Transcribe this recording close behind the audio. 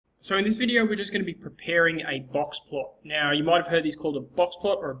So in this video we're just going to be preparing a box plot. Now you might have heard these called a box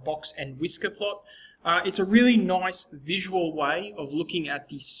plot or a box and whisker plot. It's a really nice visual way of looking at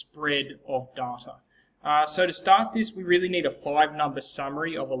the spread of data. So to start this we really need a 5-number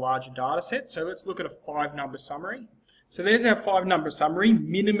summary of a larger data set. So let's look at a 5-number summary. So there's our 5-number summary: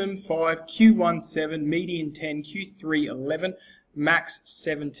 minimum 5, Q1 7, median 10, Q3 11, max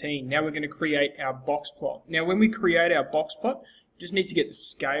 17. Now we're going to create our box plot. Now when we create our box plot, just need to get the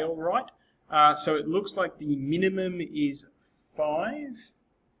scale right. So it looks like the minimum is 5.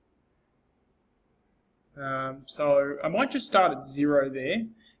 So I might just start at 0 there.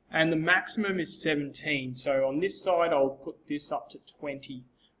 And the maximum is 17. So on this side I'll put this up to 20,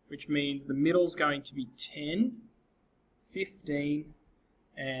 which means the middle's going to be 10, 15,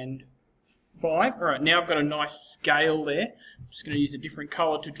 and 5. Alright, now I've got a nice scale there. I'm just going to use a different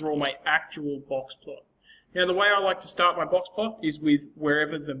colour to draw my actual box plot. Now the way I like to start my box plot is with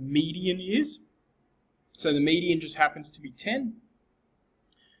wherever the median is. So the median just happens to be 10.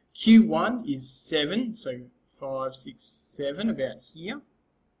 Q1 is 7, so 5, 6, 7, about here.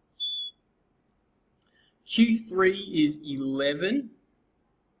 Q3 is 11,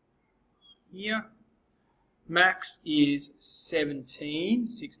 here. Max is 17,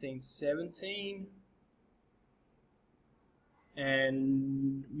 16, 17.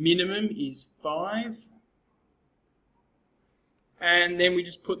 And minimum is 5. And then we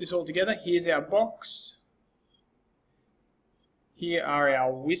just put this all together. Here's our box. Here are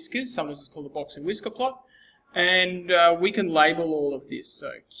our whiskers. Sometimes it's called a box and whisker plot. And we can label all of this.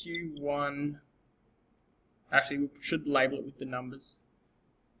 So Q1, actually we should label it with the numbers.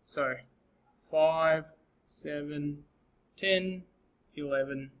 So 5, 7, 10,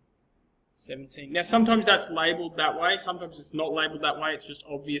 11, 17. Now sometimes that's labelled that way, sometimes it's not labelled that way, it's just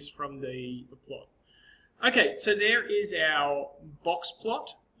obvious from the plot. Okay, so there is our box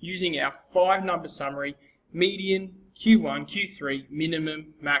plot using our 5-number summary: median, Q1, Q3,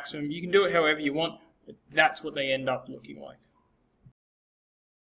 minimum, maximum. You can do it however you want, but that's what they end up looking like.